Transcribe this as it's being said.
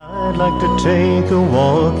I'd like to take a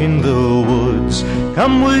walk in the woods.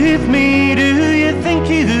 Come with me, do you think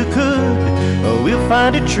you could? We'll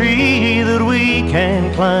find a tree that we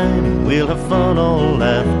can climb. We'll have fun all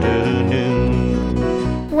afternoon.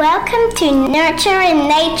 Welcome to Nurture in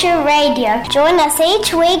Nature Radio. Join us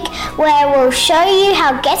each week where we'll show you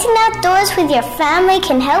how getting outdoors with your family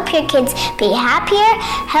can help your kids be happier,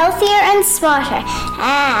 healthier and smarter.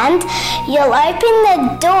 And you'll open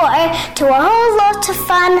the door to a whole lot of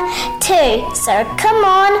fun too. So come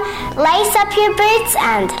on, lace up your boots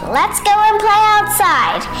and let's go and play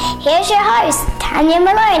outside. Here's your host, Tania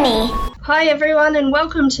Moloney. Hi everyone and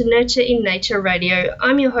welcome to Nurture in Nature Radio.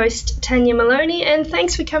 I'm your host Tania Moloney and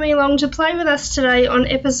thanks for coming along to play with us today on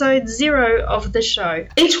episode 0 of the show.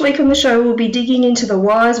 Each week on the show we'll be digging into the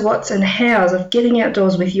whys, whats and hows of getting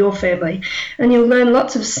outdoors with your family, and you'll learn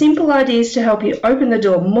lots of simple ideas to help you open the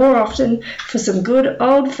door more often for some good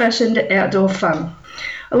old-fashioned outdoor fun.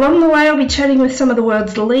 Along the way, I'll be chatting with some of the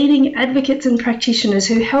world's leading advocates and practitioners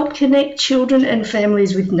who help connect children and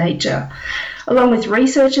families with nature, along with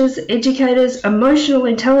researchers, educators, emotional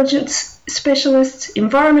intelligence specialists,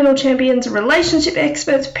 environmental champions, relationship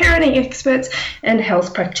experts, parenting experts, and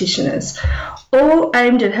health practitioners, all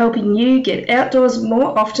aimed at helping you get outdoors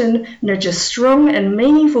more often, nurture strong and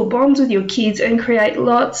meaningful bonds with your kids, and create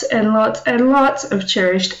lots and lots and lots of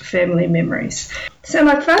cherished family memories. Sound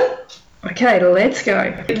like fun? Okay, let's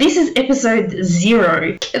go. This is episode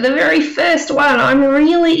 0, the very first one. I'm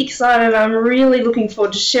really excited. I'm really looking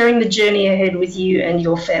forward to sharing the journey ahead with you and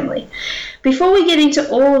your family. Before we get into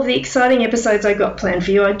all of the exciting episodes I got planned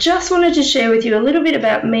for you, I just wanted to share with you a little bit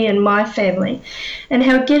about me and my family and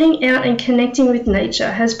how getting out and connecting with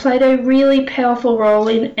nature has played a really powerful role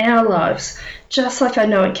in our lives, just like I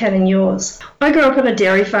know it can in yours. I grew up on a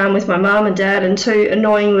dairy farm with my mum and dad and 2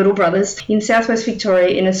 annoying little brothers in southwest Victoria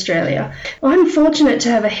in Australia. I'm fortunate to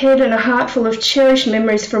have a head and a heart full of cherished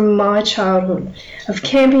memories from my childhood, of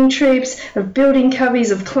camping trips, of building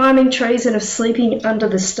cubbies, of climbing trees and of sleeping under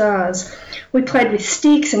the stars. We played with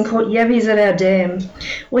sticks and caught yabbies at our dam.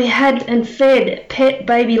 We had and fed pet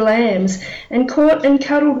baby lambs and caught and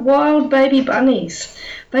cuddled wild baby bunnies.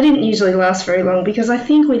 They didn't usually last very long because I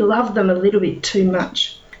think we loved them a little bit too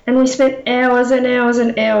much. And we spent hours and hours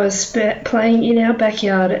and hours playing in our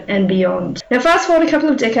backyard and beyond. Now fast forward a couple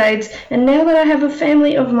of decades, and now that I have a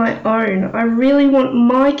family of my own, I really want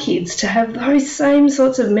my kids to have those same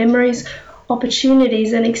sorts of memories,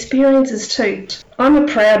 opportunities and experiences too. I'm a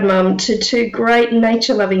proud mum to 2 great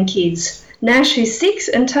nature-loving kids, Nash who's 6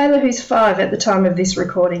 and Taylor who's 5 at the time of this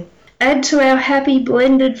recording. Add to our happy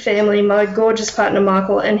blended family my gorgeous partner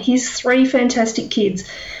Michael and his 3 fantastic kids.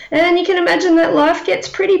 And you can imagine that life gets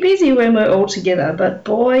pretty busy when we're all together, but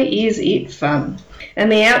boy is it fun. And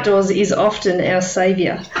the outdoors is often our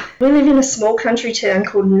saviour. We live in a small country town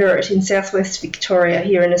called Nurture in southwest Victoria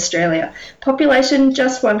here in Australia. Population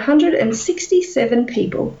just 167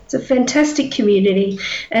 people. It's a fantastic community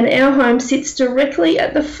and our home sits directly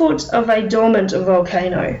at the foot of a dormant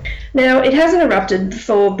volcano. Now it hasn't erupted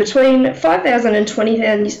for between 5,000 and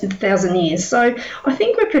 20,000 years, so I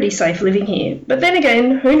think we're pretty safe living here. But then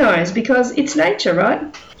again, who knows, because it's nature,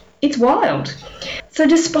 right? It's wild. So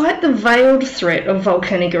despite the veiled threat of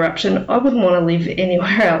volcanic eruption, I wouldn't want to live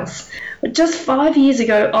anywhere else. But just 5 years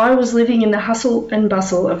ago, I was living in the hustle and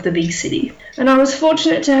bustle of the big city. And I was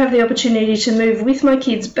fortunate to have the opportunity to move with my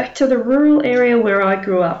kids back to the rural area where I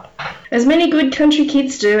grew up. As many good country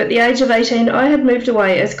kids do, at the age of 18, I had moved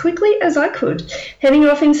away as quickly as I could, heading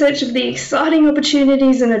off in search of the exciting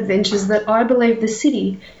opportunities and adventures that I believed the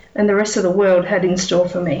city and the rest of the world had in store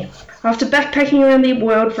for me. After backpacking around the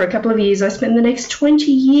world for a couple of years, I spent the next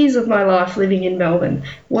 20 years of my life living in Melbourne,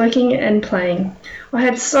 working and playing. I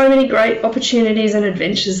had so many great opportunities and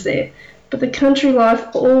adventures there, but the country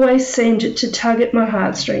life always seemed to tug at my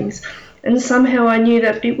heartstrings, and somehow I knew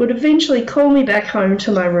that it would eventually call me back home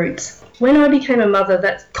to my roots. When I became a mother,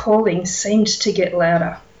 that calling seemed to get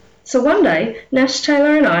louder. So one day, Nash,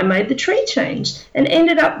 Taylor and I made the tree change and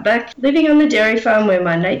ended up back living on the dairy farm where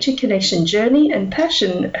my nature connection journey and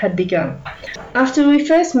passion had begun. After we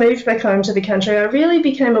first moved back home to the country, I really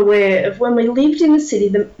became aware of when we lived in the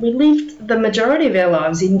city, we lived the majority of our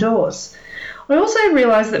lives indoors. I also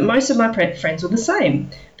realised that most of my friends were the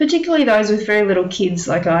same, particularly those with very little kids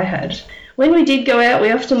like I had. When we did go out, we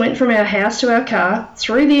often went from our house to our car,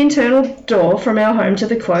 through the internal door from our home to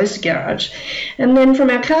the closed garage, and then from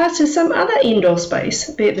our car to some other indoor space,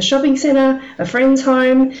 be it the shopping centre, a friend's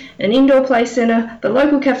home, an indoor play centre, the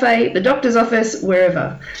local cafe, the doctor's office,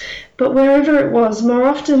 wherever. But wherever it was, more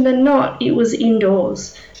often than not, it was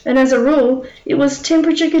indoors. and as a rule, it was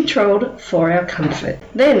temperature controlled for our comfort.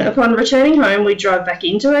 Then, upon returning home, we'd drive back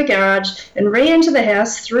into our garage and re-enter the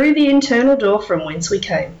house through the internal door from whence we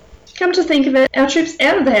came. Come to think of it, our trips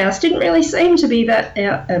out of the house didn't really seem to be that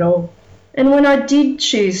out at all. And when I did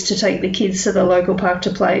choose to take the kids to the local park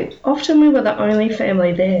to play, often we were the only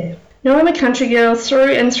family there. Now, I'm a country girl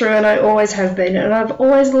through and through, and I always have been, and I've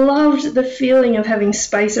always loved the feeling of having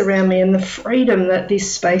space around me and the freedom that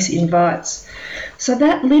this space invites. So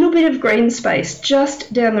that little bit of green space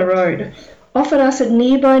just down the road offered us a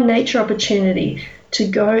nearby nature opportunity to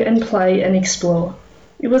go and play and explore.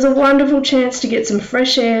 It was a wonderful chance to get some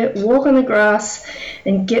fresh air, walk on the grass,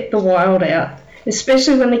 and get the wild out,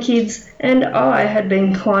 especially when the kids and I had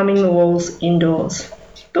been climbing the walls indoors.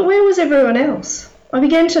 But where was everyone else? I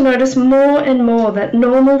began to notice more and more that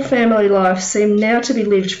normal family life seemed now to be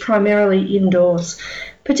lived primarily indoors,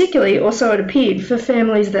 particularly, or so it appeared, for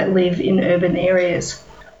families that live in urban areas.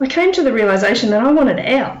 I came to the realisation that I wanted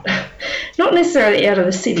out, not necessarily out of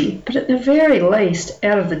the city, but at the very least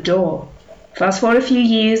out of the door. Fast forward a few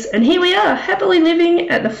years, and here we are, happily living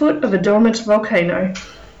at the foot of a dormant volcano.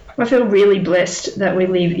 I feel really blessed that we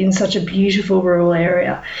live in such a beautiful rural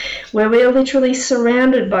area, where we are literally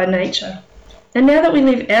surrounded by nature. And now that we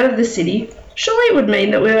live out of the city, surely it would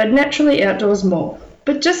mean that we are naturally outdoors more.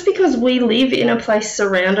 But just because we live in a place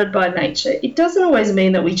surrounded by nature, it doesn't always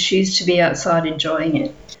mean that we choose to be outside enjoying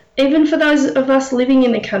it. Even for those of us living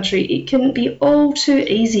in the country, it can be all too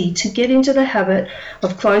easy to get into the habit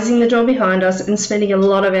of closing the door behind us and spending a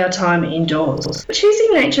lot of our time indoors. But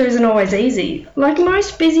choosing nature isn't always easy. Like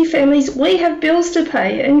most busy families, we have bills to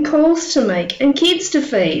pay and calls to make and kids to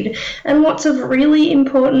feed and lots of really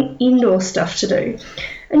important indoor stuff to do.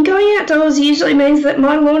 And going outdoors usually means that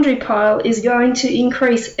my laundry pile is going to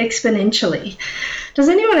increase exponentially. Does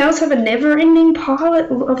anyone else have a never-ending pile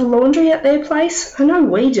of laundry at their place? I know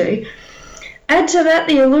we do. Add to that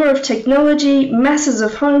the allure of technology, masses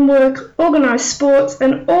of homework, organised sports,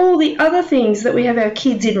 and all the other things that we have our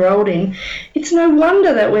kids enrolled in. It's no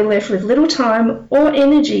wonder that we're left with little time or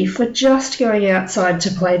energy for just going outside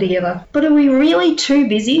to play together. But are we really too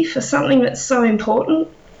busy for something that's so important?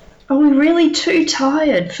 Are we really too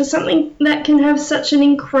tired for something that can have such an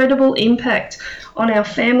incredible impact on our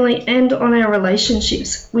family and on our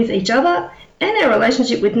relationships with each other and our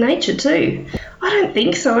relationship with nature too? I don't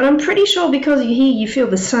think so, and I'm pretty sure because you're here you feel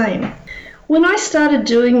the same. When I started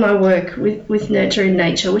doing my work with Nurture in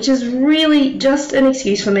Nature, which is really just an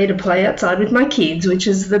excuse for me to play outside with my kids, which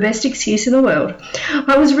is the best excuse in the world,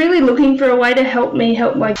 I was really looking for a way to help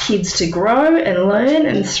my kids to grow and learn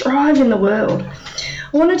and thrive in the world.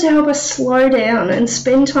 I wanted to help us slow down and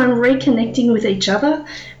spend time reconnecting with each other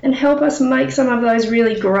and help us make some of those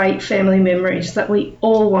really great family memories that we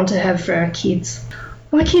all want to have for our kids.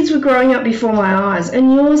 My kids were growing up before my eyes,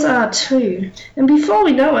 and yours are too. And before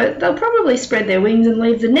we know it, they'll probably spread their wings and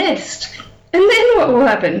leave the nest. And then what will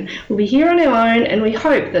happen? We'll be here on our own, and we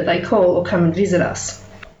hope that they call or come and visit us.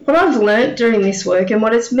 What I've learnt during this work and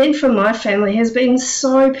what it's meant for my family has been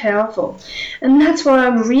so powerful. And that's why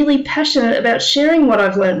I'm really passionate about sharing what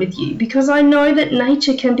I've learnt with you, because I know that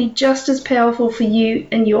nature can be just as powerful for you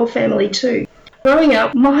and your family too. Growing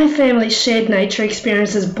up, my family's shared nature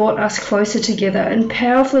experiences brought us closer together and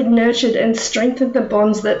powerfully nurtured and strengthened the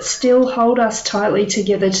bonds that still hold us tightly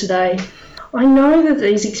together today. I know that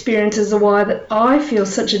these experiences are why that I feel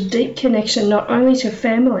such a deep connection not only to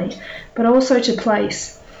family, but also to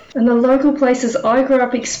place. And the local places I grew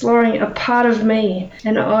up exploring are part of me,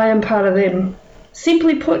 and I am part of them.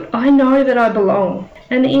 Simply put, I know that I belong.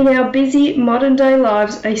 And in our busy modern day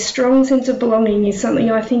lives, a strong sense of belonging is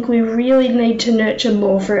something I think we really need to nurture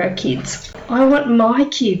more for our kids. I want my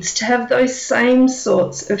kids to have those same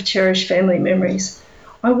sorts of cherished family memories.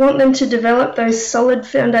 I want them to develop those solid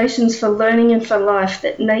foundations for learning and for life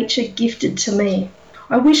that nature gifted to me.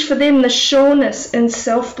 I wish for them the sureness and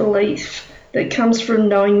self-belief that comes from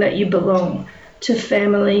knowing that you belong to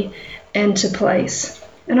family and to place.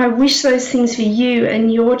 And I wish those things for you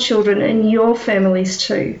and your children and your families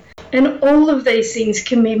too. And all of these things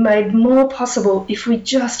can be made more possible if we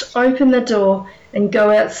just open the door and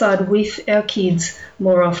go outside with our kids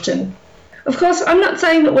more often. Of course, I'm not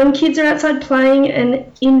saying that when kids are outside playing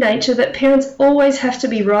and in nature that parents always have to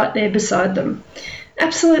be right there beside them.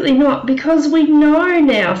 Absolutely not, because we know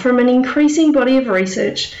now from an increasing body of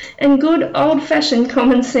research and good old-fashioned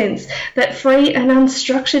common sense that free and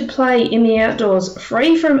unstructured play in the outdoors,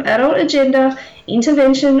 free from adult agenda,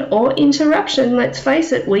 intervention or interruption, let's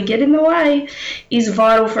face it, we get in the way, is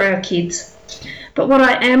vital for our kids. But what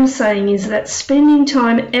I am saying is that spending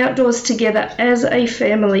time outdoors together as a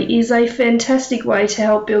family is a fantastic way to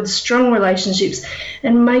help build strong relationships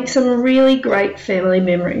and make some really great family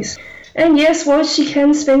memories. And yes, whilst you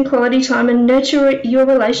can spend quality time and nurture your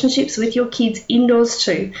relationships with your kids indoors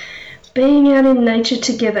too, being out in nature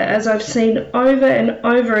together, as I've seen over and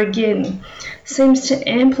over again, seems to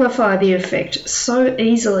amplify the effect so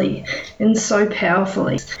easily and so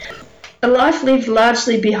powerfully. A life lived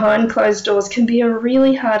largely behind closed doors can be a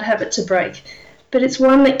really hard habit to break, but it's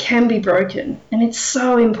one that can be broken, and it's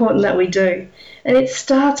so important that we do. And it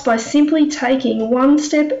starts by simply taking one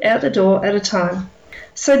step out the door at a time.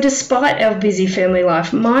 So despite our busy family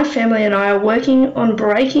life, my family and I are working on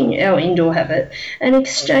breaking our indoor habit and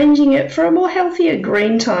exchanging it for a more healthier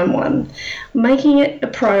green time one, making it a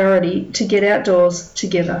priority to get outdoors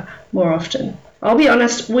together more often. I'll be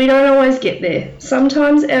honest, we don't always get there.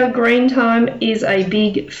 Sometimes our green time is a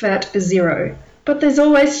big fat 0. But there's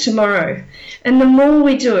always tomorrow. And the more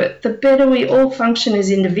we do it, the better we all function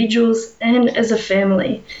as individuals and as a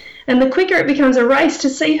family. And the quicker it becomes a race to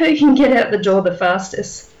see who can get out the door the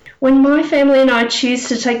fastest. When my family and I choose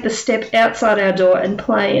to take the step outside our door and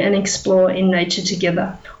play and explore in nature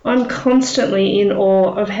together, I'm constantly in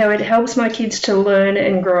awe of how it helps my kids to learn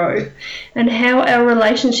and grow, and how our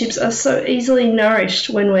relationships are so easily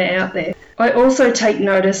nourished when we're out there. I also take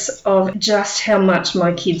notice of just how much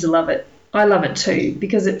my kids love it. I love it too,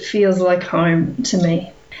 because it feels like home to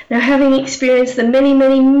me. Now, having experienced the many,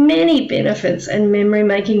 many, many benefits and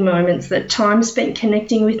memory-making moments that time spent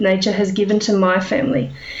connecting with nature has given to my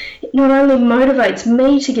family, it not only motivates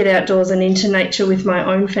me to get outdoors and into nature with my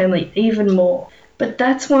own family even more, but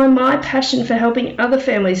that's why my passion for helping other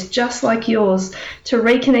families just like yours to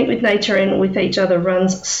reconnect with nature and with each other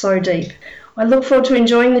runs so deep. I look forward to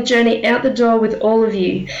enjoying the journey out the door with all of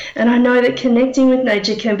you, and I know that connecting with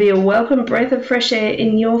nature can be a welcome breath of fresh air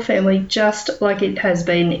in your family just like it has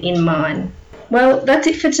been in mine. Well, that's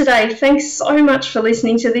it for today. Thanks so much for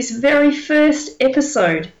listening to this very first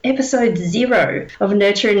episode 0 of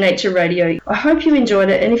Nurture in Nature Radio. I hope you enjoyed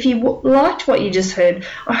it, and if you liked what you just heard,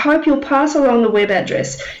 I hope you'll pass along the web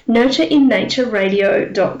address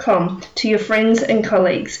nurtureinnatureradio.com to your friends and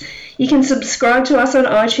colleagues. You can subscribe to us on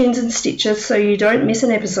iTunes and Stitcher so you don't miss an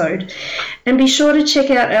episode. And be sure to check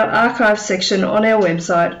out our archive section on our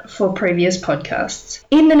website for previous podcasts.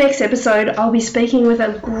 In the next episode, I'll be speaking with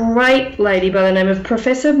a great lady by the name of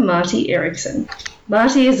Professor Marty Erickson.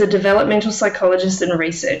 Marty is a developmental psychologist and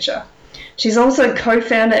researcher. She's also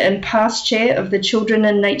co-founder and past chair of the Children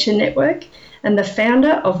and Nature Network and the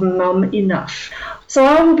founder of Mum Enough. So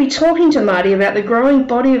I will be talking to Marty about the growing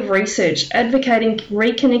body of research advocating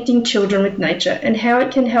reconnecting children with nature and how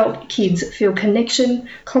it can help kids feel connection,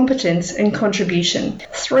 competence and contribution.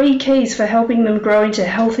 3 keys for helping them grow into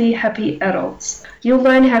healthy, happy adults. You'll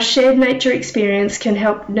learn how shared nature experience can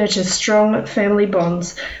help nurture strong family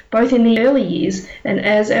bonds, both in the early years and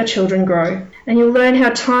as our children grow. And you'll learn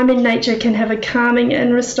how time in nature can have a calming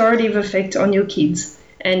and restorative effect on your kids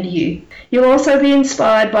and you. You'll also be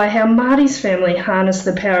inspired by how Marty's family harness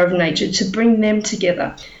the power of nature to bring them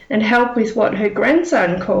together and help with what her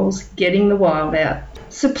grandson calls getting the wild out.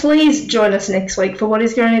 So please join us next week for what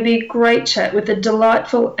is going to be a great chat with the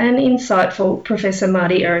delightful and insightful Professor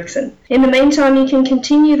Marty Erickson. In the meantime, you can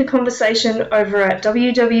continue the conversation over at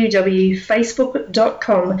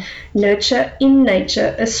www.facebook.com Nurture in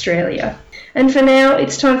Nature Australia. And for now,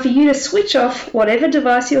 it's time for you to switch off whatever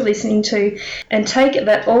device you're listening to and take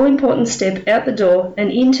that all-important step out the door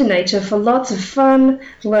and into nature for lots of fun,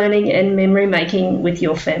 learning and memory making with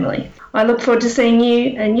your family. I look forward to seeing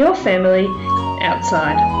you and your family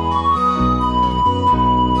outside.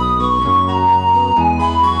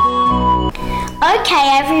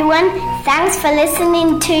 Okay everyone, thanks for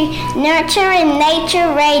listening to Nurture in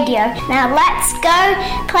Nature Radio. Now let's go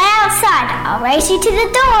play outside. I'll race you to the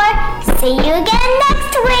door. See you again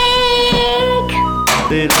next week.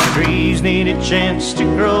 Little trees need a chance to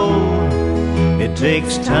grow. It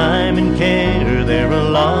takes time and care. They're a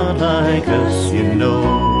lot like us, you know.